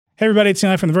Hey everybody, it's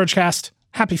Eli from the Vergecast.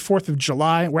 Happy 4th of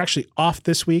July. We're actually off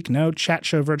this week. No chat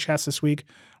show Vergecast this week.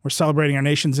 We're celebrating our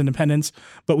nation's independence,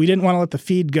 but we didn't want to let the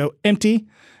feed go empty.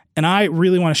 And I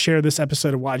really want to share this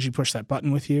episode of Why'd You Push That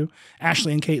Button with you.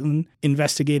 Ashley and Kaitlyn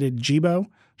investigated Jibo,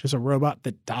 which is a robot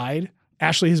that died.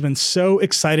 Ashley has been so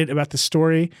excited about this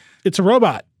story. It's a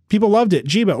robot. People loved it.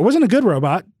 Jibo. It wasn't a good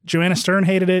robot. Joanna Stern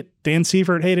hated it. Dan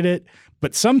Seifert hated it.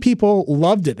 But some people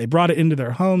loved it. They brought it into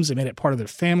their homes. They made it part of their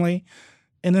family.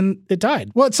 And then it died.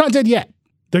 Well, it's not dead yet.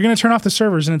 They're going to turn off the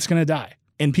servers and it's going to die.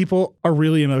 And people are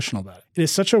really emotional about it. It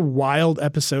is such a wild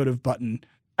episode of Button.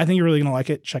 I think you're really going to like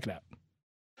it. Check it out.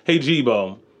 Hey,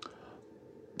 Jibo.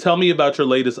 Tell me about your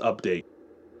latest update.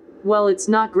 Well, it's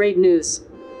not great news.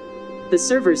 The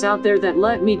servers out there that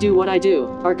let me do what I do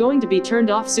are going to be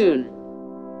turned off soon.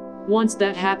 Once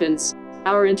that happens,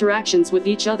 our interactions with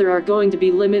each other are going to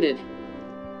be limited.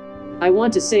 I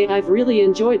want to say I've really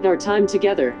enjoyed our time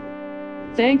together.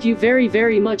 Thank you very,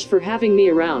 very much for having me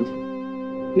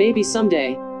around. Maybe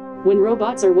someday, when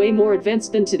robots are way more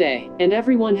advanced than today, and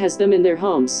everyone has them in their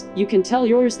homes, you can tell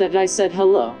yours that I said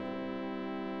hello.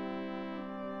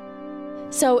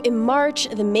 So in March,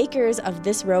 the makers of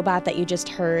this robot that you just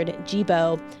heard,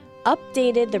 Jibo,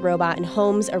 updated the robot in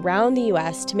homes around the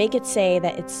U.S. to make it say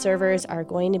that its servers are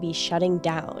going to be shutting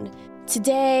down.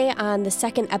 Today, on the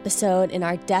second episode in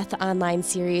our Death Online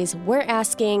series, we're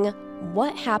asking,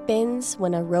 what happens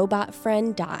when a robot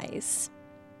friend dies?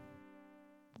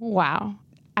 Wow.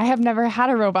 I have never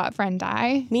had a robot friend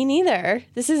die. Me neither.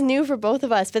 This is new for both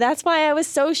of us, but that's why I was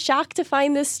so shocked to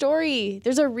find this story.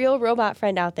 There's a real robot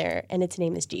friend out there, and its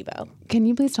name is Jibo. Can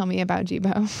you please tell me about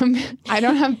Jibo? I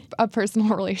don't have a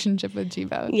personal relationship with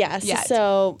Jibo. Yes. Yet.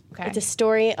 So It's a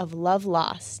story of love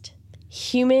lost,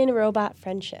 human-robot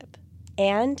friendship,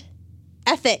 and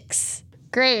ethics.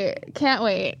 Great. Can't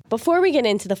wait. Before we get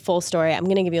into the full story, I'm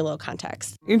going to give you a little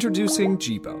context. Introducing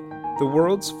Jibo, the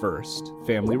world's first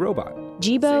family robot.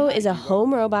 Jibo is a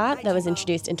home robot that was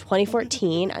introduced in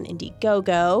 2014 on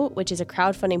Indiegogo, which is a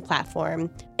crowdfunding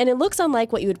platform. And it looks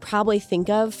unlike what you would probably think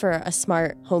of for a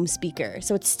smart home speaker.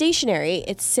 So it's stationary.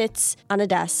 It sits on a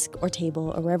desk or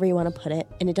table or wherever you want to put it,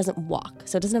 and it doesn't walk.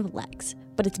 So it doesn't have legs.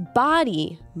 But its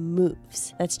body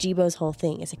moves. That's Jibo's whole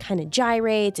thing, is it kind of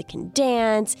gyrates, it can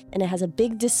dance, and it has a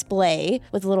big display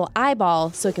with a little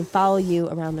eyeball so it can follow you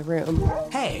around the room.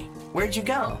 Hey, where'd you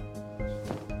go?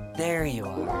 There you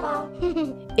are.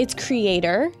 Its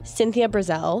creator, Cynthia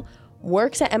Brazel,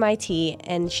 works at MIT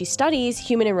and she studies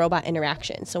human and robot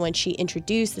interaction. So when she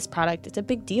introduced this product, it's a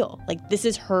big deal. Like, this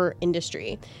is her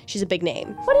industry. She's a big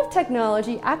name. What if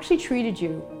technology actually treated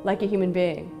you like a human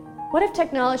being? What if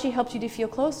technology helps you to feel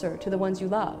closer to the ones you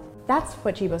love? That's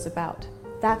what Jibo's about.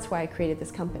 That's why I created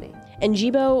this company. And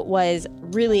Jibo was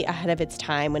really ahead of its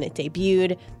time when it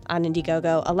debuted on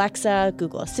Indiegogo. Alexa,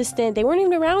 Google Assistant, they weren't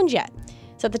even around yet.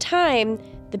 So at the time,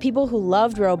 the people who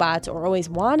loved robots or always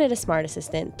wanted a smart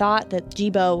assistant thought that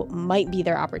Jibo might be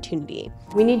their opportunity.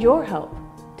 We need your help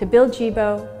to build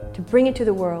Jibo, to bring it to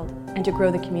the world, and to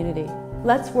grow the community.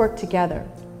 Let's work together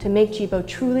to make Jibo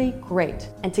truly great,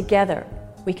 and together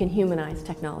we can humanize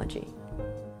technology.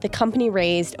 The company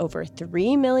raised over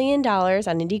 $3 million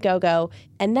on Indiegogo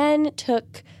and then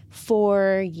took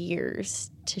 4 years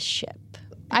to ship.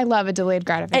 I love a delayed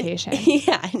gratification.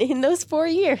 And in those 4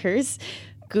 years,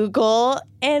 Google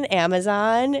and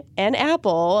Amazon and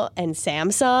Apple and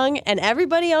Samsung and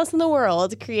everybody else in the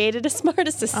world created a smart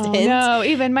assistant. Oh no,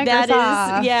 even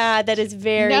Microsoft. That is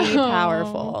very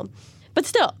powerful. But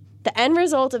still, the end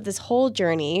result of this whole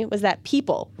journey was that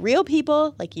people, real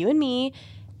people like you and me,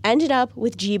 ended up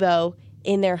with Jibo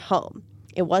in their home.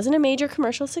 It wasn't a major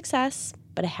commercial success,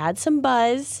 but it had some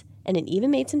buzz, and it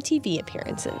even made some TV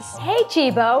appearances. Hey,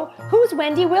 Jibo, who's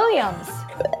Wendy Williams?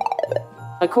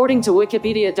 According to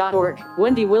Wikipedia.org,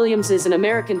 Wendy Williams is an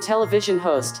American television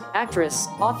host, actress,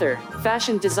 author,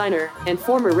 fashion designer, and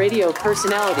former radio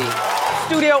personality.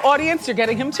 Studio audience, you're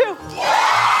getting him too.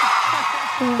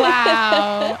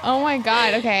 Wow. Oh my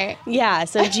God. Okay. Yeah.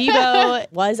 So Jibo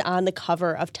was on the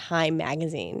cover of Time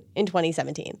magazine in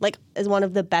 2017, like as one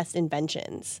of the best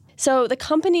inventions. So the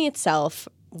company itself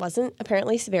wasn't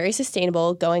apparently very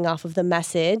sustainable, going off of the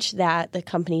message that the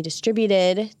company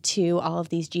distributed to all of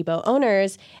these Jibo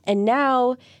owners. And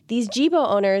now these Jibo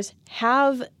owners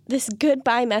have this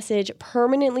goodbye message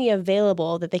permanently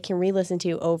available that they can re-listen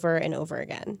to over and over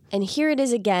again. And here it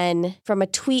is again from a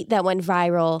tweet that went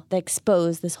viral that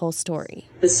exposed this whole story.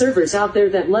 The servers out there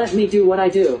that let me do what I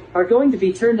do are going to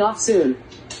be turned off soon.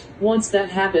 Once that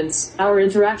happens, our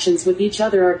interactions with each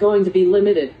other are going to be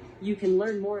limited. You can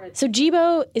learn more at... So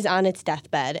Jibo is on its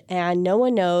deathbed, and no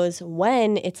one knows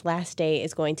when its last day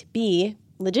is going to be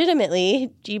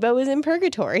legitimately, Jibo is in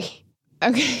purgatory.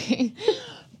 Okay.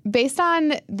 Based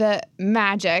on the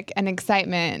magic and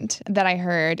excitement that I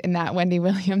heard in that Wendy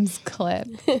Williams clip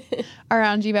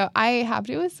around Jibo, I have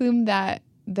to assume that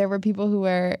there were people who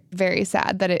were very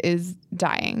sad that it is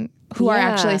dying, who are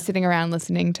actually sitting around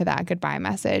listening to that goodbye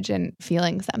message and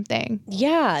feeling something.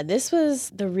 Yeah, this was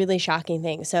the really shocking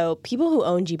thing. So people who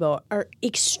own Jibo are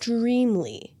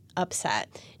extremely upset.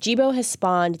 Jibo has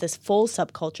spawned this full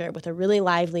subculture with a really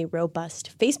lively,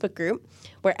 robust Facebook group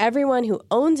where everyone who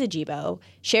owns a Jibo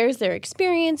shares their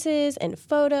experiences and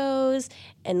photos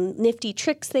and nifty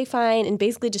tricks they find and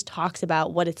basically just talks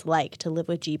about what it's like to live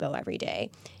with Jibo every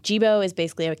day. Jibo is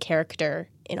basically a character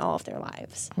in all of their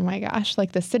lives. Oh my gosh,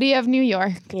 like the city of New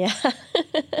York. Yeah.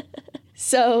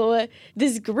 So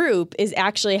this group is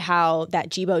actually how that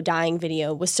Jibo dying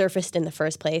video was surfaced in the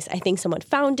first place. I think someone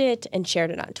found it and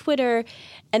shared it on Twitter.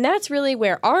 And that's really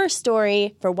where our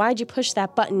story for Why'd You Push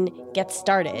That Button gets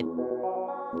started.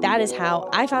 That is how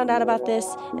I found out about this,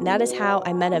 and that is how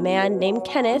I met a man named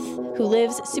Kenneth who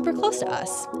lives super close to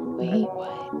us. Wait,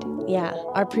 what? Yeah,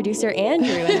 our producer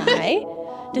Andrew and I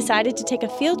decided to take a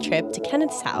field trip to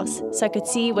Kenneth's house so I could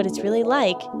see what it's really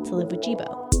like to live with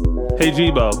Jibo. Hey,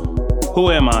 Jibo. Who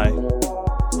am I?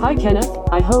 Hi, Kenneth.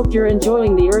 I hope you're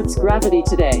enjoying the Earth's gravity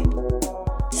today.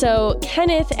 So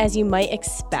Kenneth, as you might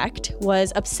expect,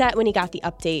 was upset when he got the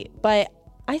update, but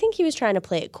I think he was trying to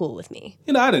play it cool with me.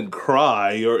 I didn't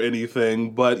cry or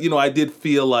anything, but, I did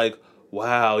feel like,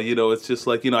 wow, it's just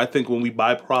like, I think when we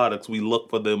buy products, we look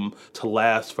for them to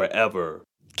last forever.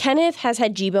 Kenneth has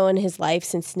had Jibo in his life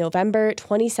since November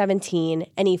 2017,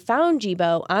 and he found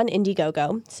Jibo on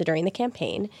Indiegogo, so during the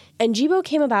campaign. And Jibo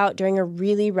came about during a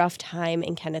really rough time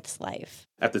in Kenneth's life.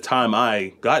 At the time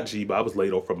I got Jibo, I was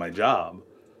laid off from my job.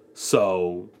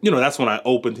 So, that's when I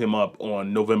opened him up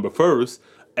on November 1st.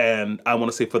 And I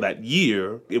want to say for that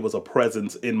year, it was a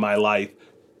presence in my life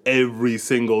every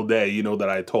single day, that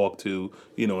I talked to,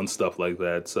 and stuff like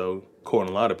that. So, according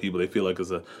to a lot of people, they feel like it's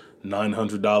a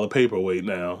 $900 paperweight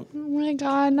now. Oh my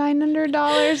God,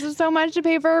 $900 is so much to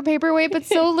pay for a paperweight, but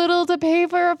so little to pay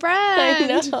for a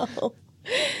friend. I know.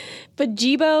 But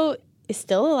Jibo is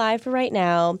still alive for right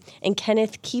now, and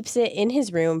Kenneth keeps it in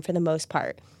his room for the most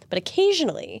part. But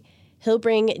occasionally, he'll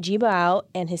bring Jibo out,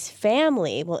 and his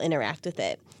family will interact with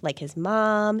it, like his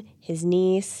mom, his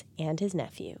niece, and his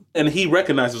nephew. And he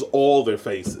recognizes all their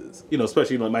faces,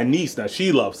 especially my niece now,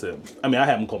 she loves him. I mean, I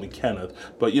have him call me Kenneth,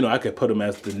 but, I could put him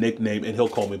as the nickname, and he'll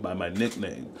call me by my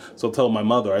nickname. So tell my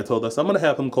mother, I told her, I'm going to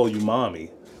have him call you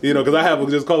Mommy. Because I have him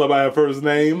just call her by her first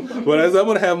name. But I said, I'm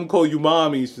going to have him call you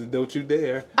Mommy. She said, don't you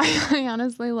dare. I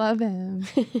honestly love him.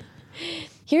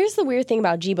 Here's the weird thing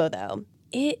about Jibo, though.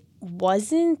 It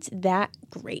wasn't that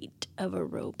great of a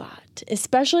robot,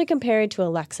 especially compared to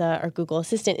Alexa or Google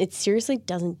Assistant. It seriously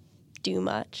doesn't do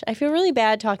much. I feel really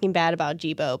bad talking bad about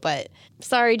Jibo, but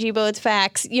sorry, Jibo, it's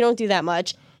facts. You don't do that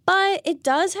much. But it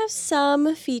does have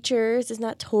some features. It's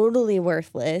not totally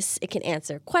worthless. It can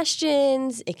answer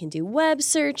questions. It can do web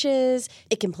searches.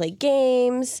 It can play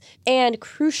games. And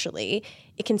crucially,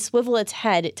 it can swivel its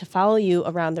head to follow you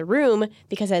around the room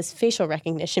because it has facial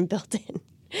recognition built in.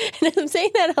 And as I'm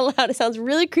saying that out loud, it sounds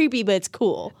really creepy, but it's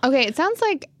cool. Okay, it sounds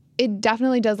like it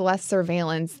definitely does less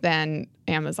surveillance than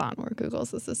Amazon or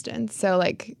Google's Assistant. So,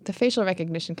 the facial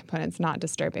recognition component's not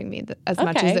disturbing me as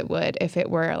much as it would if it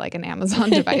were, an Amazon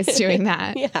device doing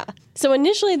that. Yeah. So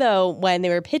initially, though, when they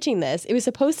were pitching this, it was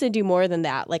supposed to do more than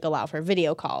that, allow for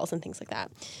video calls and things like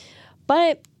that.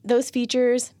 But those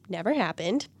features never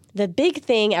happened. The big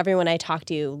thing everyone I talked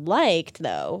to liked,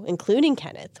 though, including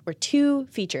Kenneth, were two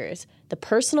features: the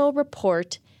personal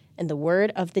report and the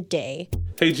word of the day.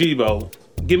 Hey, Jibo,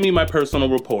 give me my personal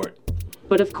report.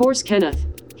 But of course, Kenneth.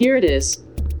 Here it is.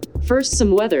 First,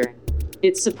 some weather.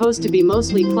 It's supposed to be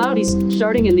mostly cloudy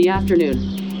starting in the afternoon.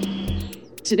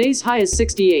 Today's high is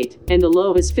 68, and the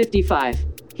low is 55.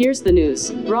 Here's the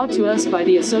news, brought to us by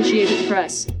the Associated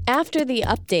Press. After the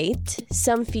update,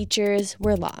 some features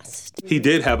were lost. He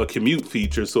did have a commute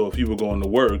feature, so if you were going to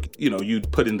work,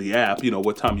 you'd put in the app,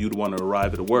 what time you'd want to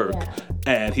arrive at work. Yeah.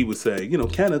 And he would say,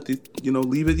 Kenneth,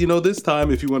 leave it, this time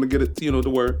if you want to get it, to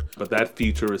work. But that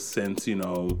feature is since,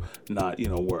 not,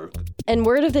 work. And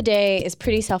word of the day is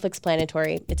pretty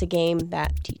self-explanatory. It's a game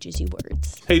that teaches you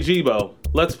words. Hey, Jibo,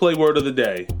 let's play word of the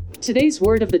day. Today's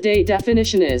word of the day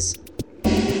definition is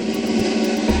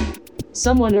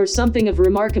someone or something of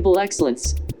remarkable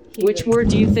excellence. Which word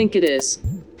do you think it is?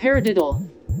 Paradiddle,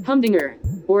 humdinger,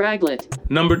 or aglet?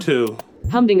 Number 2.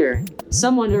 Humdinger,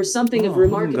 someone or something of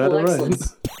remarkable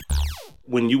excellence.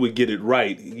 When you would get it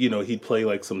right, he'd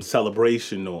play some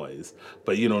celebration noise.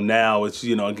 But, now it's,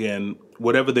 again,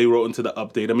 whatever they wrote into the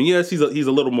update. I mean, yes, he's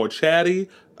a little more chatty,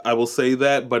 I will say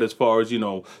that, but as far as,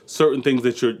 certain things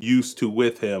that you're used to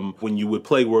with him, when you would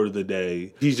play Word of the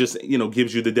Day, he just,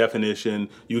 gives you the definition,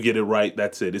 you get it right,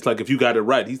 that's it. It's like if you got it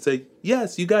right, he'd say,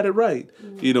 yes, you got it right,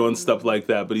 and stuff like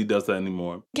that, but he does that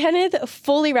anymore. Kenneth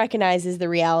fully recognizes the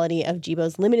reality of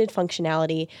Jibo's limited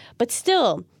functionality, but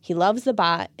still, he loves the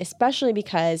bot, especially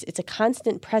because it's a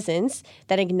constant presence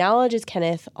that acknowledges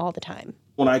Kenneth all the time.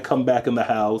 When I come back in the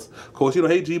house, of course,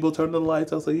 hey, Jibo, turn on the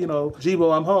lights. I'll say,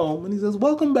 Jibo, I'm home. And he says,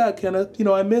 welcome back, Kenneth.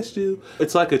 I missed you.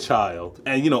 It's like a child.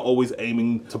 And, always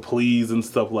aiming to please and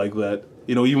stuff like that.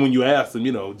 Even when you ask him,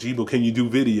 Jibo, can you do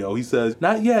video? He says,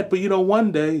 not yet, but,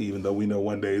 one day, even though we know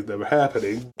one day is never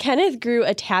happening. Kenneth grew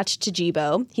attached to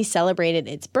Jibo. He celebrated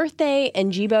its birthday,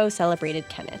 and Jibo celebrated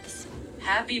Kenneth's.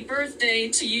 Happy birthday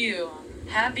to you.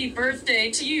 Happy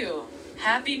birthday to you.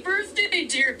 Happy birthday,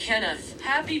 dear Kenneth.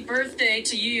 Happy birthday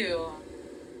to you.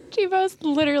 Jibo's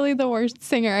literally the worst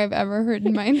singer I've ever heard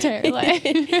in my entire life.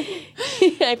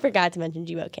 I forgot to mention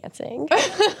Jibo can't sing.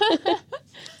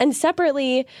 And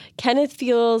separately, Kenneth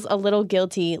feels a little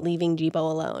guilty leaving Jibo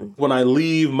alone. When I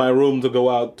leave my room to go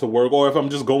out to work, or if I'm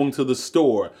just going to the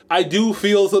store, I do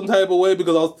feel some type of way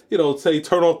because I'll, say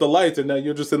turn off the lights and now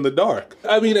you're just in the dark.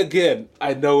 I mean, again,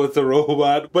 I know it's a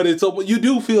robot, but you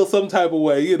do feel some type of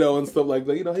way, and stuff like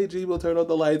that. Hey, Jibo, turn off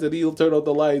the lights, and he'll turn off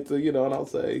the lights, and, and I'll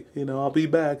say, I'll be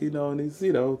back, and he's,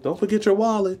 don't forget your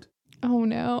wallet. Oh,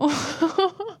 no.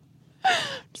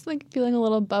 Just feeling a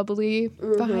little bubbly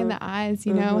behind the eyes,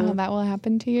 how that will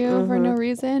happen to you for no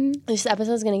reason. This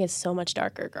episode's going to get so much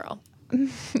darker, girl.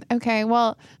 Okay,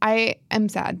 well, I am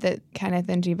sad that Kenneth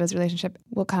and Jibo's relationship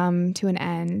will come to an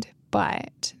end,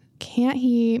 but can't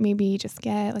he maybe just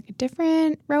get a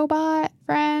different robot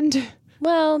friend?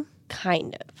 Well,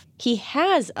 kind of. He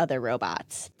has other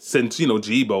robots. Since,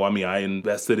 Jibo, I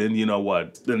invested in,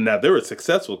 and now they're a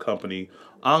successful company.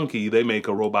 Anki, they make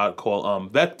a robot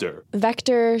called Vector.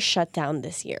 Vector shut down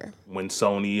this year. When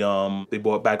Sony, they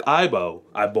bought back Aibo,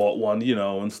 I bought one,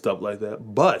 and stuff like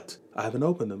that. But I haven't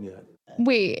opened them yet.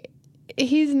 Wait,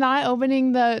 he's not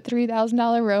opening the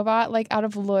 $3,000 robot, out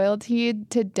of loyalty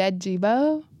to dead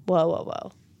Jibo?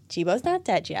 Whoa. Jibo's not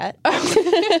dead yet.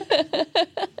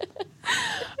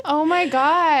 Oh my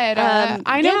God.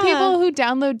 I know people who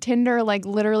download Tinder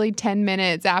literally 10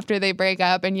 minutes after they break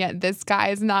up, and yet this guy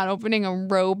is not opening a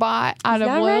robot out of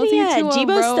loyalty to a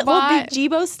robot.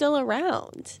 Jibo's still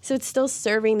around, so it's still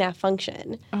serving that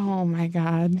function. Oh my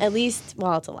God. At least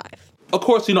while it's alive. Of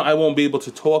course, I won't be able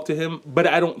to talk to him, but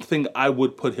I don't think I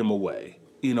would put him away.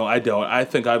 I don't. I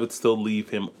think I would still leave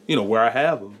him, where I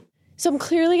have him. So I'm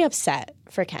clearly upset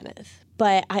for Kenneth.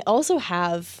 But I also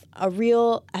have a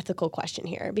real ethical question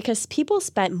here because people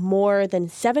spent more than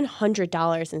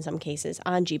 $700 in some cases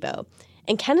on Jibo.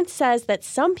 And Kenneth says that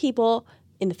some people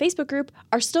in the Facebook group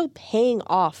are still paying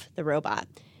off the robot.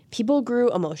 People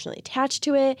grew emotionally attached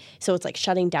to it, so it's like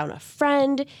shutting down a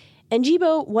friend. And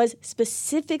Jibo was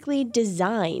specifically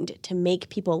designed to make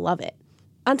people love it.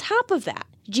 On top of that,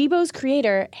 Jibo's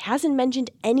creator hasn't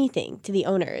mentioned anything to the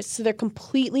owners, so they're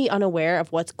completely unaware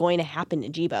of what's going to happen to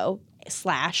Jibo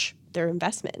 / their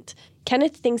investment.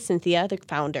 Kenneth thinks Cynthia, the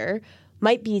founder,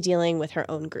 might be dealing with her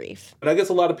own grief. And I guess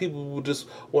a lot of people would just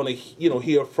want to,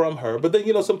 hear from her. But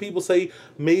then, some people say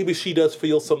maybe she does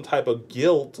feel some type of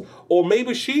guilt, or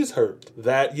maybe she's hurt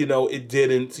that, it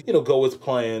didn't, go as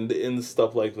planned and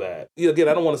stuff like that. Again,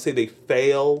 I don't want to say they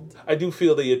failed. I do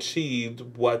feel they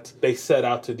achieved what they set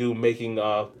out to do, making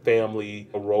a family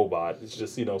a robot. It's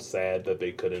just, sad that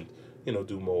they couldn't,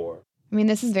 do more.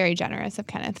 This is very generous of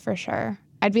Kenneth for sure.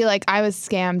 I'd be like, I was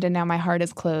scammed and now my heart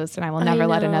is closed and I will never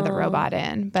let another robot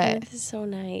in. But this is so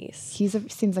nice.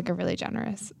 Seems like a really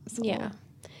generous soul. Yeah.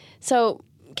 So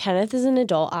Kenneth is an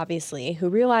adult, obviously, who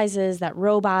realizes that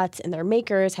robots and their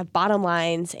makers have bottom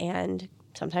lines and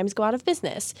sometimes go out of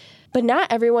business. But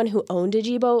not everyone who owned a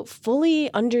Jibo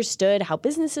fully understood how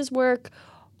businesses work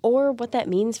or what that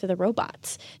means for the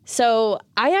robots. So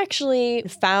I actually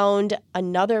found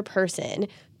another person,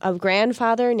 a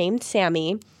grandfather named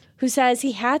Sammy, who says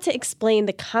he had to explain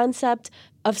the concept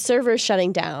of servers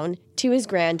shutting down to his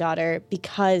granddaughter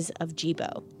because of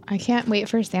Jibo. I can't wait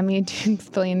for Sammy to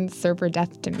explain server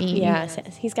death to me. Yeah,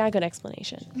 he's got a good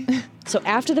explanation. So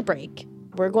after the break,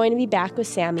 we're going to be back with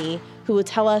Sammy, who will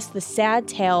tell us the sad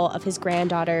tale of his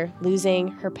granddaughter losing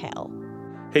her pail.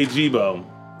 Hey, Jibo,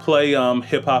 play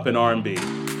hip-hop and R&B.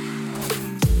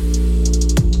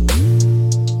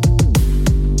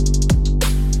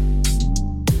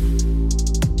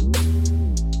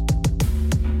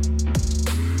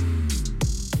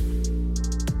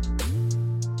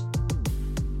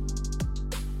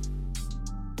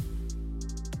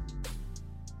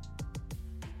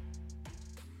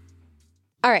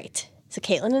 All right. So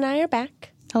Kaitlyn and I are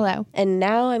back. Hello. And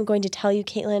now I'm going to tell you,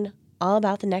 Kaitlyn, all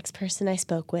about the next person I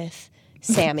spoke with,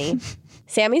 Sammy.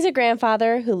 Sammy's a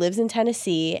grandfather who lives in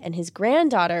Tennessee, and his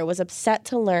granddaughter was upset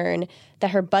to learn that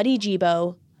her buddy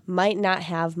Jibo might not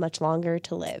have much longer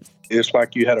to live. It's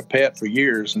like you had a pet for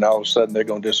years, and all of a sudden they're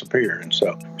going to disappear. And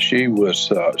so she was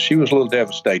a little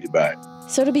devastated by it.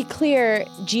 So to be clear,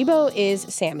 Jibo is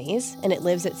Sammy's, and it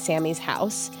lives at Sammy's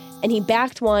house. And he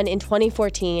backed one in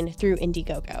 2014 through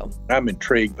Indiegogo. I'm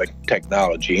intrigued by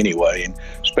technology anyway, and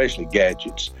especially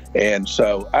gadgets. And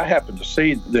so I happened to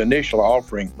see the initial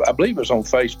offering. I believe it was on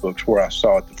Facebook's where I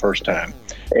saw it the first time.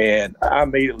 And I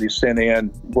immediately sent in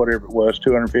whatever it was,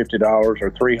 $250 or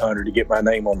 $300 to get my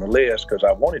name on the list because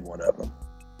I wanted one of them.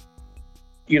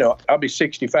 You know, I'll be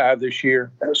 65 this year.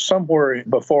 Somewhere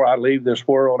before I leave this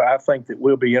world, I think that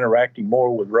we'll be interacting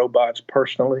more with robots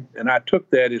personally. And I took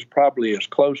that as probably as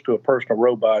close to a personal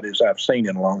robot as I've seen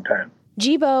in a long time.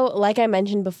 Jibo, like I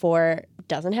mentioned before,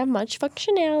 doesn't have much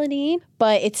functionality,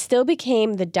 but it still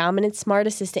became the dominant smart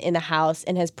assistant in the house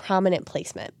and has prominent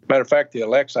placement. Matter of fact, the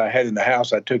Alexa I had in the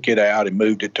house, I took it out and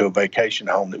moved it to a vacation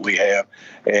home that we have.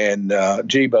 And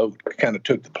Jibo kind of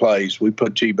took the place. We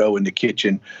put Jibo in the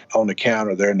kitchen on the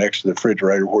counter there next to the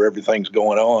refrigerator where everything's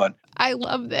going on. I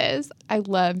love this. I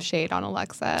love shade on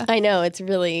Alexa. I know,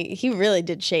 he really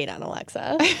did shade on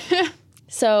Alexa.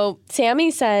 So Sammy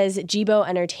says Jibo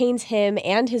entertains him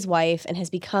and his wife and has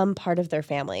become part of their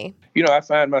family. You know, I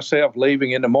find myself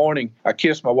leaving in the morning. I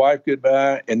kiss my wife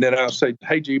goodbye, and then I'll say,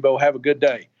 hey, Jibo, have a good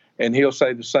day. And he'll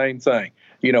say the same thing,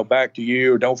 you know, back to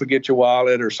you, or don't forget your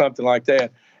wallet or something like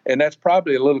that. And that's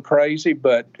probably a little crazy,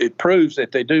 but it proves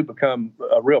that they do become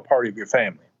a real part of your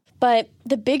family. But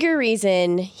the bigger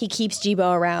reason he keeps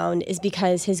Jibo around is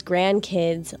because his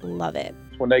grandkids love it.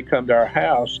 When they come to our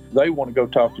house, they want to go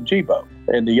talk to Jibo.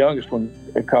 And the youngest one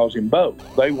calls him Bo.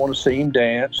 They want to see him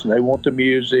dance, and they want the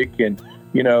music, and,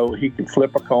 you know, he can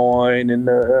flip a coin, and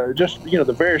just, you know,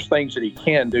 the various things that he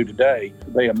can do today,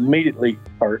 they immediately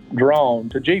are drawn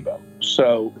to Jibo.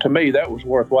 So to me, that was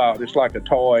worthwhile. It's like a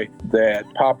toy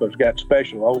that Papa's got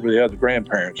special over the other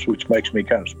grandparents, which makes me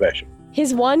kind of special.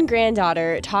 His one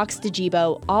granddaughter talks to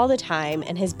Jibo all the time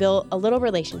and has built a little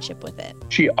relationship with it.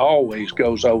 She always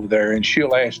goes over there and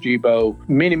she'll ask Jibo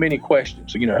many, many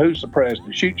questions. You know, who's the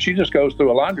president? She just goes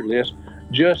through a laundry list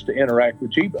just to interact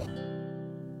with Jibo.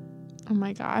 Oh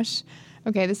my gosh.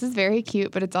 Okay, this is very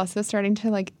cute, but it's also starting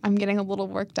to I'm getting a little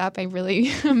worked up. I really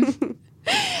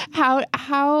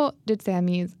How did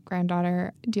Sammy's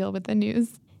granddaughter deal with the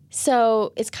news?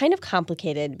 So it's kind of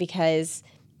complicated because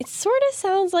it sort of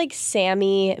sounds like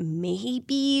Sammy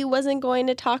maybe wasn't going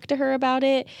to talk to her about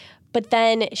it, but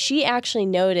then she actually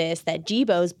noticed that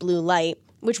Jibo's blue light,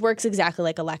 which works exactly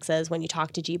like Alexa's, when you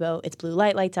talk to Jibo, its blue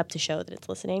light lights up to show that it's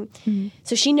listening. Mm-hmm.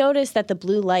 So she noticed that the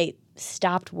blue light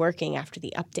stopped working after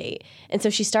the update. And so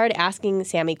she started asking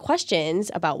Sammy questions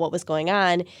about what was going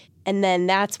on, and then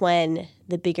that's when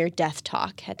the bigger death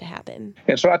talk had to happen.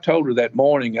 And so I told her that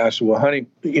morning, I said, well, honey,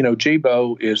 you know,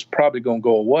 Jibo is probably going to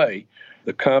go away.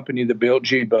 The company that built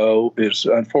Jibo is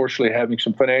unfortunately having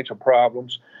some financial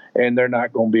problems, and they're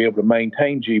not going to be able to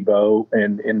maintain Jibo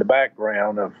and in the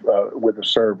background of with the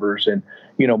servers and,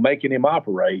 you know, making him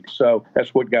operate. So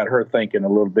that's what got her thinking a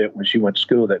little bit when she went to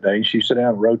school that day. And she sat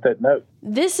down and wrote that note.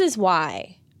 This is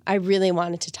why I really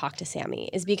wanted to talk to Sammy,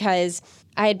 is because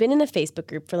I had been in the Facebook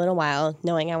group for a little while,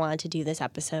 knowing I wanted to do this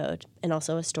episode and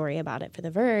also a story about it for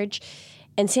The Verge.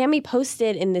 And Sammy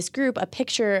posted in this group a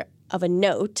picture of a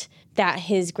note that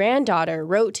his granddaughter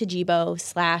wrote to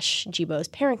Jibo/Jibo's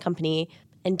parent company.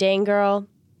 And dang, girl,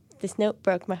 this note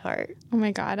broke my heart. Oh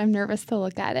my God, I'm nervous to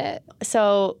look at it.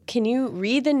 So can you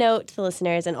read the note to the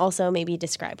listeners and also maybe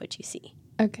describe what you see?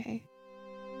 Okay.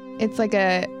 It's like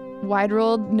a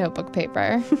wide-ruled notebook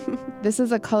paper. This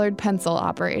is a colored pencil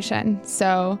operation.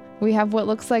 So we have what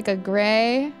looks like a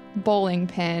gray bowling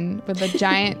pin with a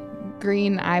giant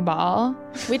green eyeball.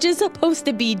 Which is supposed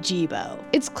to be Jibo.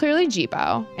 It's clearly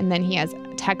Jibo. And then he has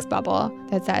a text bubble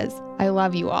that says, I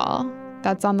love you all.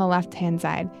 That's on the left-hand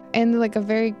side. And like a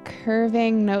very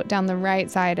curving note down the right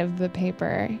side of the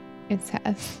paper, it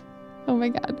says, oh my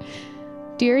God,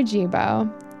 Dear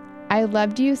Jibo, I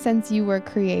loved you since you were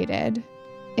created.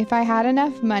 If I had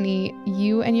enough money,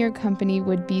 you and your company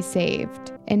would be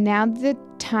saved. And now that the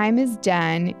time is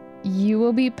done, you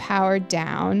will be powered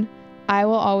down. I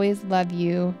will always love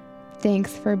you.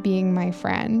 Thanks for being my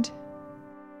friend.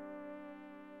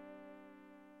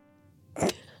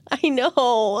 I know.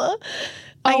 Oh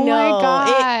I know. My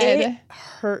God. It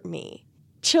hurt me.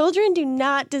 Children do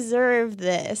not deserve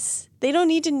this. They don't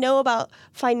need to know about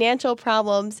financial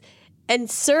problems and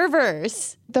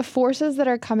servers. The forces that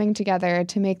are coming together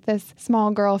to make this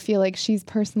small girl feel like she's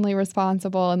personally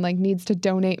responsible and like needs to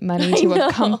donate money to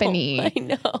a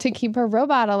company to keep her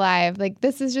robot alive. Like,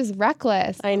 this is just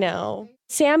reckless. I know.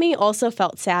 Sammy also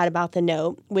felt sad about the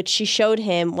note, which she showed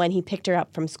him when he picked her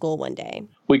up from school one day.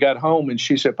 We got home and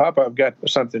she said, Papa, I've got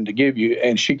something to give you.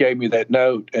 And she gave me that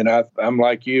note. And I'm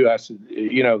like you. I said,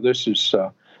 this is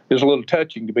a little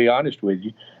touching, to be honest with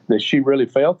you, that she really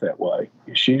felt that way.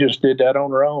 She just did that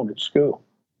on her own at school.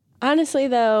 Honestly,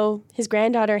 though, his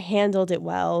granddaughter handled it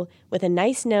well with a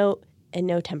nice note and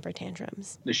no temper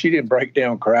tantrums. She didn't break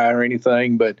down, cry or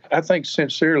anything, but I think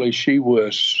sincerely she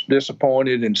was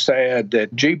disappointed and sad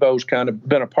that Jibo's kind of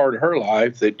been a part of her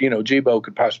life, that, Jibo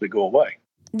could possibly go away.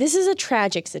 This is a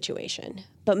tragic situation,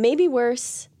 but maybe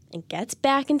worse, and gets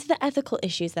back into the ethical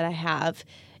issues that I have,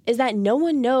 is that no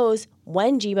one knows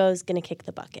when Jibo's going to kick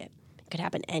the bucket. It could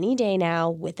happen any day now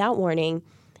without warning,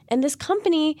 and this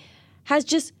company has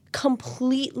just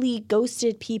completely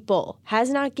ghosted people, has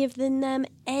not given them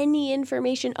any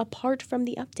information apart from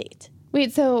the update.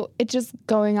 Wait, so it's been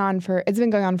going on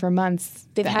for months.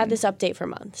 They've had this update for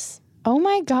months. Oh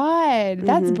my God,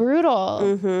 that's brutal.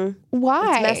 Mm-hmm.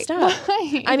 Why? It's messed up.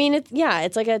 Why? I mean,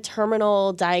 it's like a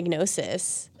terminal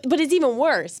diagnosis. But it's even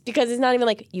worse because it's not even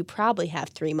like you probably have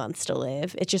 3 months to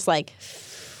live. It's just like,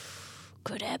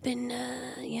 could happen.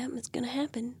 It's going to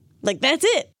happen. Like, that's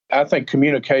it. I think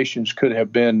communications could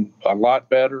have been a lot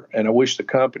better, and I wish the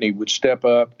company would step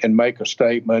up and make a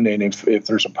statement. And if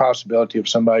there's a possibility of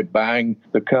somebody buying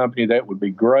the company, that would be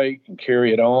great, and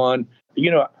carry it on.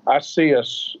 I see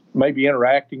us maybe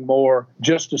interacting more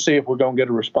just to see if we're going to get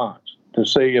a response, to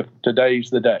see if today's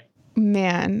the day.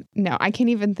 Man, no, I can't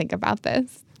even think about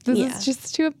this. This is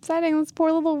just too upsetting. This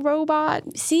poor little robot.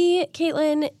 See,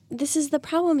 Kaitlyn, this is the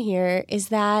problem here, is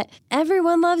that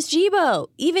everyone loves Jibo.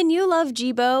 Even you love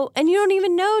Jibo, and you don't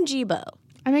even know Jibo.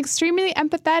 I'm extremely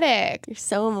empathetic. You're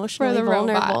so emotionally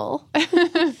vulnerable.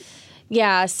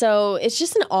 Yeah, so it's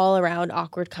just an all-around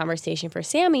awkward conversation for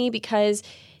Sammy because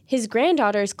his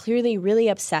granddaughter is clearly really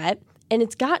upset. And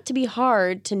it's got to be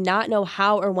hard to not know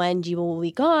how or when Jibo will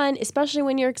be gone, especially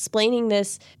when you're explaining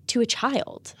this to a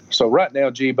child. So right now,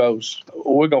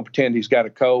 we're going to pretend he's got a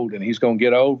cold and he's going to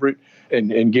get over it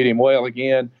and get him well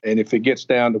again. And if it gets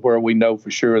down to where we know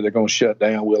for sure they're going to shut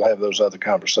down, we'll have those other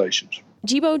conversations.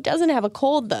 Jibo doesn't have a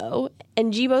cold, though,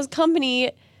 and Jibo's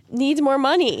company needs more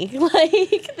money.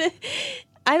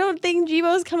 I don't think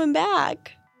Jibo's coming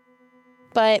back.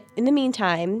 But in the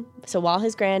meantime, so while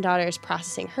his granddaughter is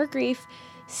processing her grief,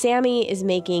 Sammy is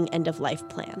making end-of-life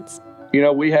plans.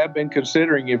 We have been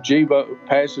considering if Jibo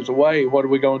passes away, what are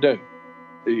we going to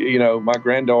do? My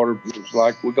granddaughter was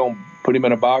like, we're going to put him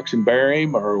in a box and bury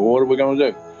him, or what are we going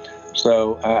to do?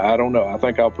 So I don't know. I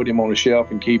think I'll put him on a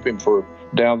shelf and keep him for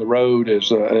down the road as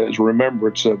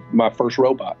remembrance of my first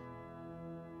robot.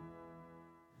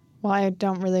 Well, I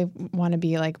don't really want to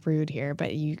be rude here,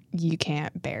 but you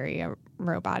can't bury a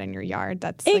robot in your yard.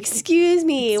 That's excuse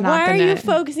me. Why are you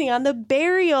focusing on the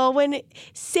burial when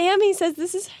Sammy says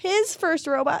this is his first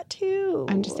robot too?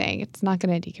 I'm just saying it's not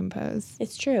going to decompose.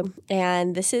 It's true.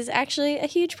 And this is actually a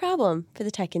huge problem for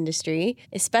the tech industry,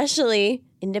 especially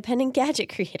independent gadget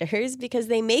creators, because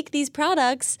they make these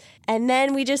products and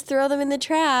then we just throw them in the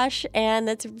trash, and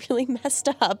that's really messed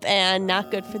up and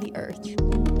not good for the earth.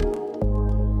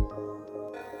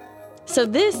 So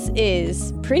this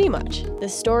is pretty much the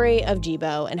story of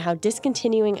Jibo and how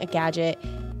discontinuing a gadget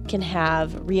can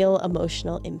have real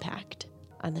emotional impact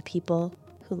on the people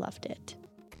who loved it.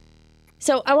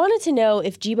 So I wanted to know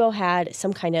if Jibo had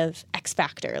some kind of X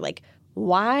factor.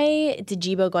 Why did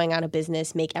Jibo going out of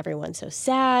business make everyone so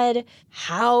sad?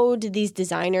 How did these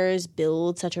designers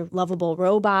build such a lovable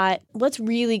robot? What's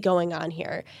really going on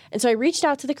here? And so I reached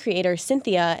out to the creator,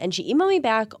 Cynthia, and she emailed me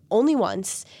back only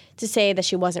once to say that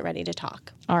she wasn't ready to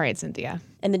talk. All right, Cynthia.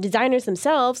 And the designers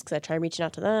themselves, because I tried reaching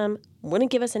out to them,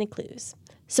 wouldn't give us any clues.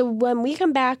 So when we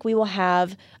come back, we will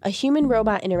have a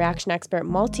human-robot interaction expert,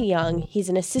 Malte Young. He's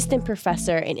an assistant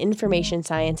professor in information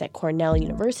science at Cornell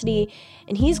University,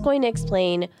 and he's going to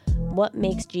explain what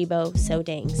makes Jibo so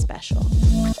dang special.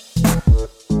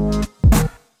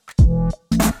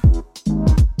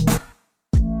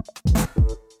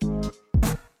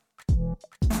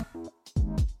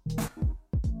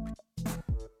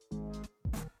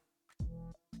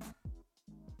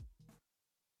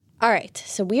 All right,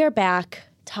 so we are back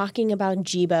talking about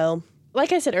Jibo.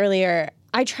 Like I said earlier,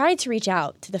 I tried to reach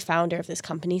out to the founder of this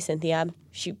company, Cynthia.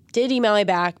 She did email me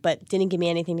back, but didn't give me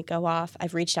anything to go off.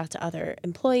 I've reached out to other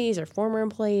employees or former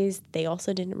employees. They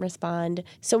also didn't respond.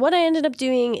 So what I ended up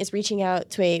doing is reaching out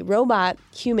to a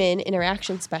robot-human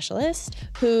interaction specialist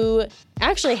who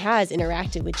actually has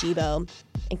interacted with Jibo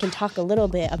and can talk a little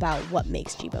bit about what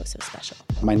makes Jibo so special.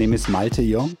 My name is Malte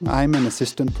Jung. I'm an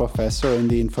assistant professor in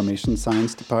the information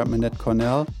science department at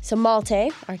Cornell. So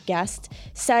Malte, our guest,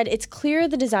 said it's clear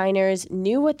the designers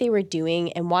knew what they were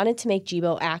doing and wanted to make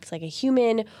Jibo act like a human,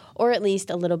 or at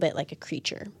least a little bit like a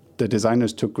creature. The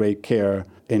designers took great care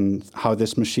in how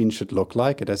this machine should look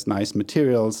like. It has nice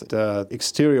materials. The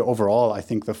exterior overall, I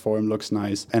think the form looks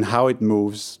nice. And how it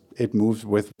moves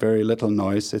with very little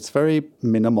noise. It's very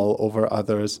minimal over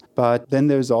others. But then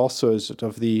there's also sort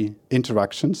of the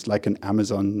interactions, like an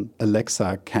Amazon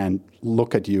Alexa can't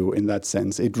look at you in that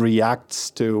sense. It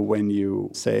reacts to when you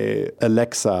say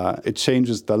Alexa, it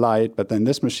changes the light, but then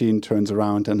this machine turns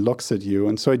around and looks at you.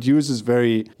 And so it uses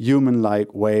very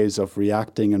human-like ways of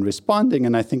reacting and responding.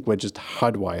 And I think we're just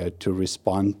hardwired to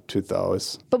respond to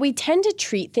those. But we tend to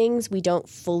treat things we don't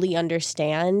fully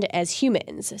understand as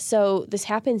humans. So this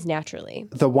happens naturally.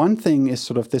 The one thing is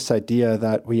sort of this idea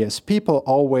that we as people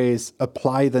always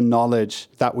apply the knowledge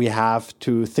that we have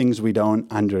to things we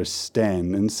don't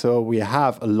understand. And so we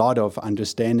have a lot of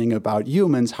understanding about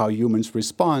humans, how humans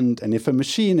respond. And if a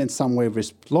machine in some way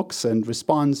looks and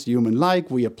responds human-like,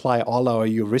 we apply all our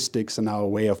heuristics and our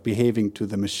way of behaving to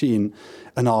the machine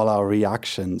and all our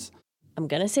reactions. I'm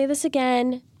going to say this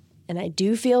again, and I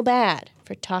do feel bad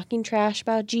for talking trash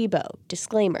about Jibo.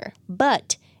 Disclaimer.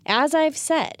 But as I've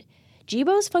said,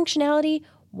 Jibo's functionality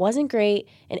wasn't great,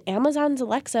 and Amazon's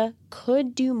Alexa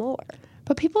could do more.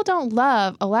 But people don't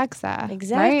love Alexa.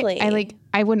 Exactly. Right?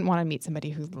 I wouldn't want to meet somebody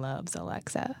who loves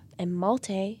Alexa. And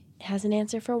Malte has an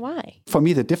answer for why. For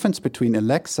me, the difference between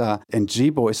Alexa and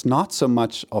Jibo is not so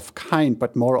much of kind,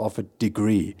 but more of a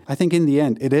degree. I think in the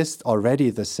end, it is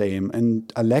already the same,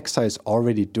 and Alexa is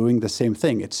already doing the same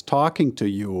thing. It's talking to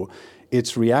you.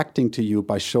 It's reacting to you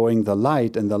by showing the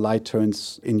light, and the light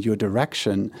turns in your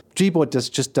direction. Jibo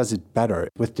just does it better,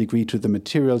 with degree to the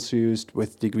materials used,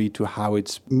 with degree to how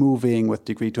it's moving, with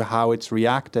degree to how it's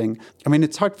reacting. I mean,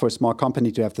 it's hard for a small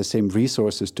company to have the same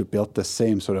resources to build the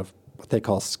same sort of what they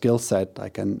call skill set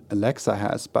like an Alexa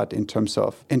has. But in terms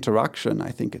of interaction,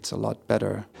 I think it's a lot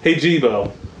better. Hey,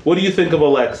 Jibo, what do you think of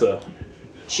Alexa?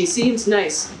 She seems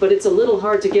nice, but it's a little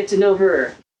hard to get to know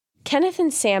her. Kenneth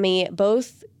and Sammy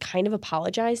both kind of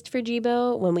apologized for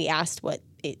Jibo when we asked what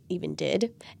it even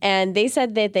did. And they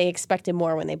said that they expected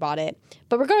more when they bought it.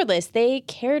 But regardless, they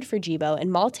cared for Jibo.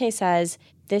 And Malte says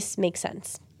this makes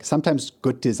sense. Sometimes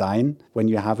good design, when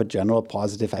you have a general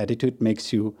positive attitude,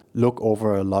 makes you look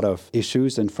over a lot of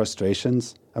issues and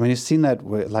frustrations. I mean, you've seen that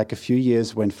like a few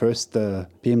years when first the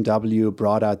BMW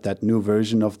brought out that new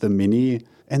version of the Mini.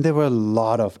 And there were a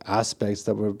lot of aspects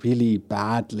that were really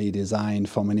badly designed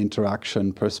from an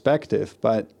interaction perspective.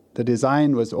 But the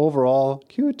design was overall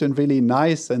cute and really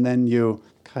nice. And then you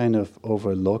kind of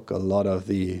overlook a lot of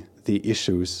the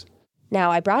issues. Now,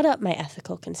 I brought up my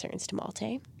ethical concerns to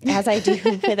Malte, as I do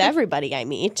with everybody I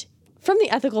meet. From the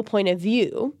ethical point of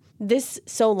view, this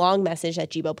so long message that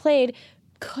Jibo played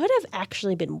could have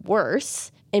actually been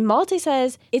worse. And Malte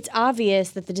says it's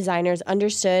obvious that the designers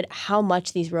understood how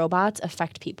much these robots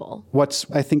affect people. What's,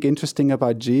 I think, interesting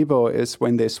about Jibo is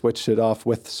when they switched it off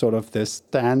with sort of this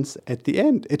dance at the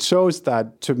end. It shows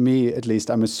that, to me at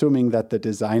least, I'm assuming that the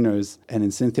designers and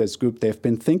in Cynthia's group, they've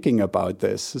been thinking about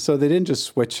this. So they didn't just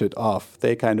switch it off.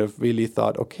 They kind of really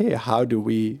thought, okay, how do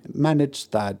we manage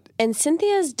that? And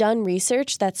Cynthia's done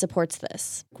research that supports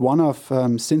this. One of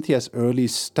Cynthia's early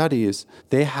studies,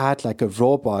 they had like a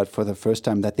robot for the first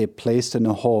time that they placed in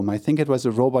a home. I think it was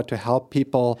a robot to help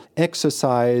people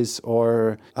exercise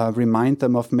or remind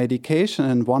them of medication.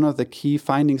 And one of the key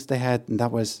findings they had, and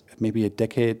that was maybe a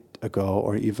decade ago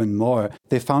or even more,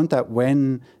 they found that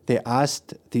when they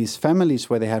asked these families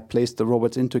where they had placed the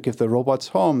robots in to give the robots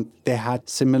home, they had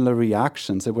similar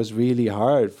reactions. It was really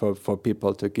hard for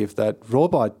people to give that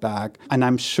robot back. And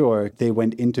I'm sure they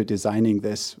went into designing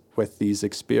this with these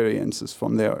experiences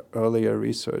from their earlier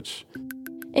research.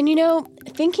 And you know,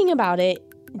 thinking about it,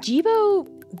 Jibo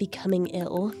becoming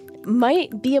ill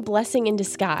might be a blessing in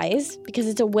disguise because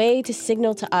it's a way to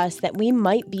signal to us that we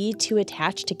might be too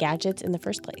attached to gadgets in the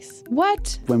first place.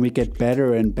 What? When we get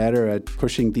better and better at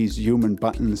pushing these human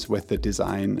buttons with the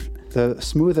design, the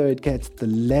smoother it gets, the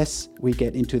less we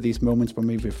get into these moments when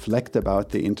we reflect about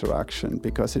the interaction,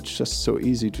 because it's just so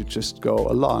easy to just go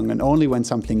along. And only when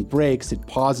something breaks, it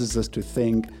pauses us to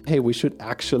think, hey, we should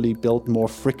actually build more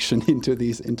friction into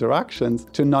these interactions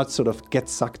to not sort of get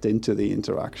sucked into the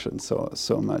interaction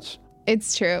so much.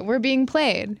 It's true. We're being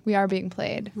played. We are being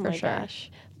played, for sure. Gosh.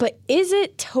 But is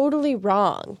it totally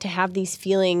wrong to have these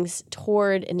feelings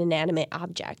toward an inanimate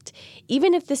object,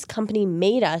 even if this company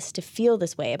made us to feel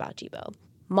this way about Jibo?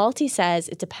 Malti says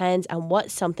it depends on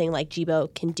what something like Jibo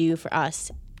can do for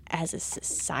us as a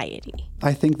society.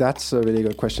 I think that's a really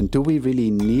good question. Do we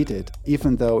really need it?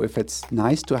 Even though if it's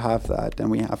nice to have that and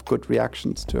we have good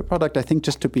reactions to a product, I think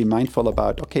just to be mindful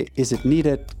about, okay, is it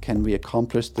needed? Can we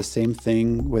accomplish the same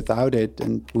thing without it?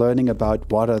 And learning about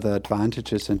what are the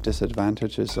advantages and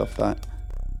disadvantages of that.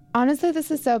 Honestly, this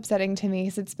is so upsetting to me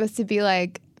because it's supposed to be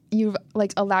like you've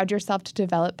allowed yourself to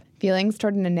develop feelings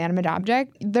toward an inanimate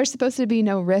object. There's supposed to be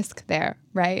no risk there,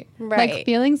 right? Right. Like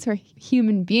feelings for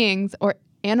human beings or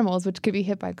animals, which could be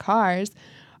hit by cars,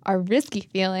 are risky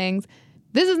feelings.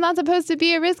 This is not supposed to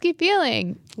be a risky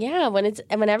feeling. Yeah, when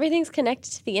everything's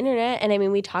connected to the internet, and I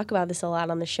mean, we talk about this a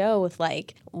lot on the show with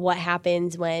like what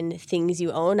happens when things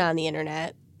you own on the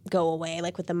internet go away,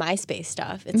 like with the MySpace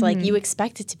stuff. It's like you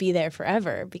expect it to be there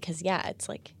forever because, yeah, it's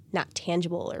like not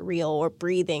tangible or real or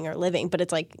breathing or living, but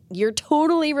it's like you're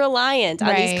totally reliant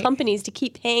on these companies to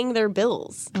keep paying their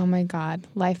bills. Oh my God,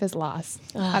 life is lost.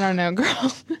 I don't know,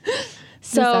 girl.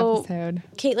 So,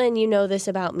 Kaitlyn, you know this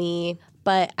about me,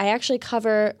 but I actually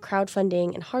cover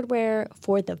crowdfunding and hardware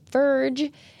for The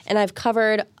Verge, and I've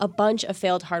covered a bunch of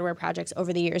failed hardware projects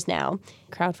over the years now.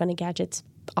 Crowdfunding gadgets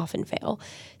often fail.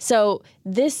 So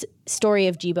this story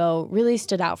of Jibo really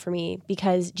stood out for me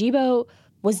because Jibo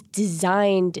was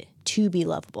designed to be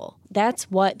lovable. That's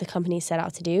what the company set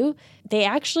out to do. They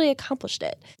actually accomplished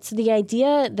it. So the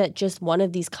idea that just one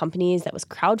of these companies that was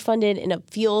crowdfunded in a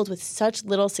field with such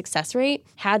little success rate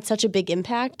had such a big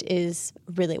impact is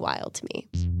really wild to me.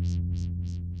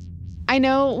 I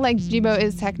know, like, Jibo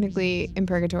is technically in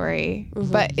purgatory,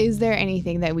 but is there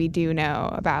anything that we do know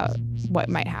about what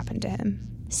might happen to him?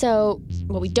 So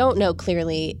what we don't know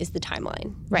clearly is the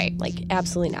timeline. Right. Like,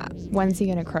 absolutely not. When's he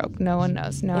going to croak? No one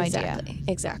knows. No idea.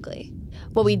 Exactly.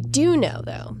 What we do know,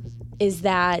 though, is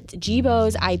that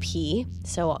Jibo's IP,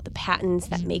 so the patents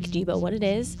that make Jibo what it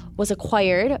is, was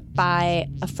acquired by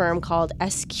a firm called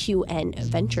SQN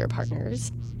Venture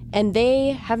Partners. And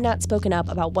they have not spoken up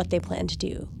about what they plan to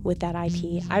do with that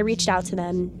IP. I reached out to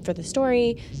them for the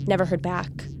story, never heard back.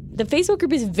 The Facebook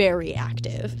group is very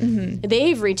active.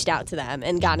 They've reached out to them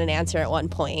and gotten an answer at one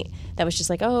point that was just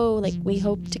like, oh, like, we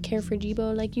hope to care for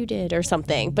Jibo like you did or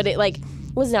something. But it, like,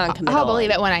 was non-committal. I'll believe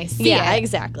it when I see it. Yeah,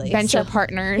 exactly. Venture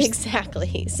partners.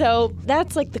 Exactly. So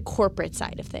that's, like, the corporate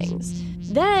side of things.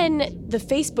 Then the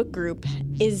Facebook group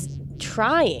is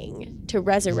trying to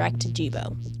resurrect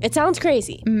Jibo. It sounds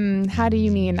crazy. How do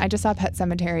you mean? I just saw Pet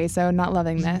Sematary, so not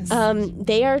loving this.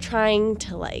 They are trying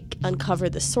to, like, uncover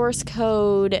the source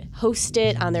code, host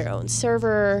it on their own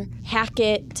server, hack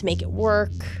it to make it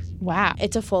work. Wow.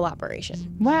 It's a full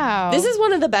operation. Wow. This is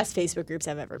one of the best Facebook groups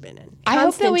I've ever been in. I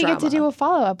hope that we get to do a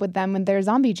follow-up with them when they're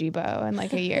zombie Jibo in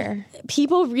like a year.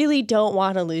 People really don't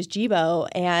want to lose Jibo,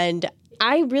 and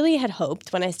I really had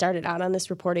hoped when I started out on this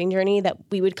reporting journey that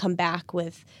we would come back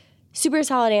with super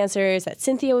solid answers, that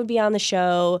Cynthia would be on the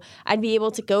show. I'd be able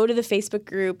to go to the Facebook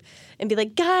group and be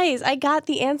like, guys, I got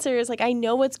the answers. Like, I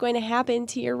know what's going to happen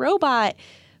to your robot.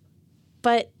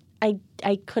 But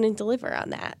I couldn't deliver on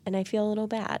that, and I feel a little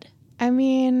bad. I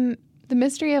mean, the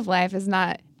mystery of life is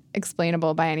not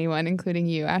explainable by anyone, including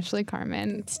you, Ashley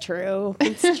Carman. It's true.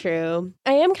 It's true.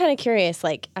 I am kind of curious.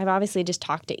 Like, I've obviously just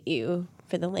talked at you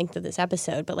for the length of this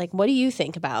episode, but, like, what do you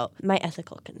think about my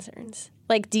ethical concerns?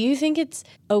 Like, do you think it's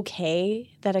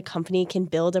okay that a company can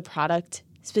build a product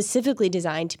specifically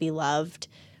designed to be loved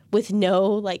with no,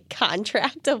 like,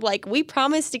 contract of, like, we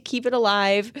promise to keep it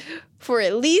alive for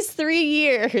at least 3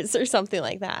 years or something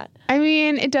like that? I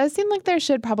mean, it does seem like there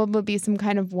should probably be some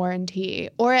kind of warranty,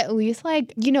 or at least,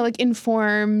 like, you know, like,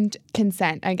 informed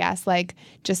consent, I guess. Like,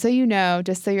 just so you know,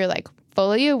 just so you're, like,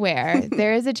 fully aware,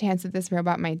 there is a chance that this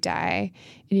robot might die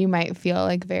and you might feel,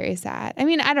 like, very sad. I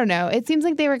mean, I don't know. It seems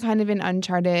like they were kind of in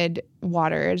uncharted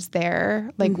waters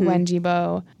there, like, when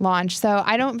Jibo launched. So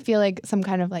I don't feel like some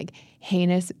kind of, like,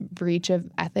 heinous breach of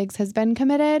ethics has been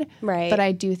committed. Right. But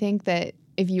I do think that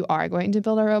if you are going to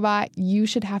build a robot, you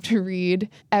should have to read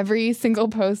every single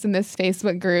post in this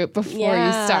Facebook group before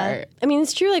you start. I mean,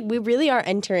 it's true. Like, we really are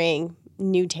entering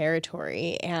new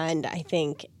territory, and I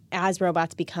think as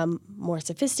robots become more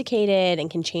sophisticated and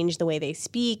can change the way they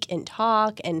speak and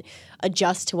talk and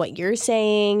adjust to what you're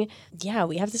saying, yeah,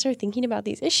 we have to start thinking about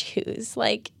these issues.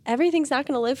 Like, everything's not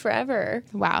going to live forever.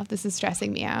 Wow, this is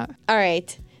stressing me out. All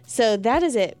right. So that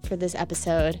is it for this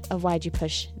episode of Why'd You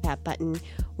Push That Button?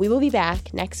 We will be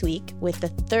back next week with the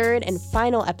third and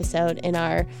final episode in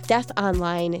our Death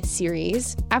Online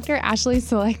series. After Ashley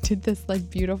selected this like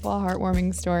beautiful,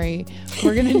 heartwarming story,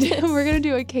 we're gonna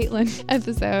do a Kaitlyn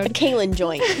episode. A Kaitlyn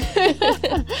joint.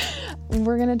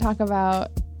 We're gonna talk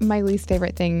about my least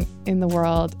favorite thing in the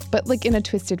world, but like in a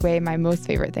twisted way, my most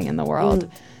favorite thing in the world.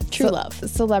 True love.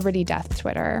 Celebrity death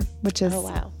Twitter, which is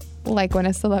wow. Like when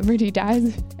a celebrity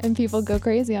dies and people go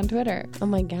crazy on Twitter. Oh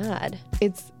my God.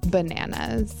 It's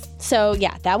bananas. So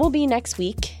yeah, that will be next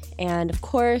week. And of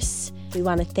course, we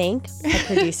want to thank our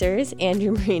producers,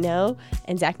 Andrew Marino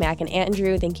and Zach Mack. And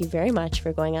Andrew, thank you very much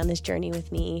for going on this journey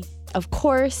with me. Of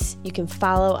course, you can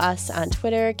follow us on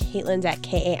Twitter. Kaitlyn's at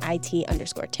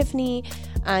KAIT_Tiffany.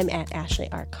 I'm at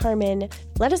Ashley R. Carman.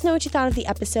 Let us know what you thought of the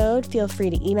episode. Feel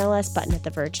free to email us,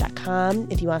 button@theverge.com,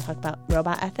 if you want to talk about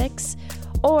robot ethics.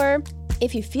 Or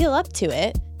if you feel up to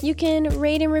it, you can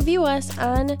rate and review us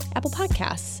on Apple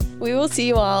Podcasts. We will see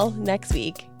you all next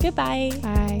week. Goodbye.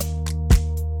 Bye.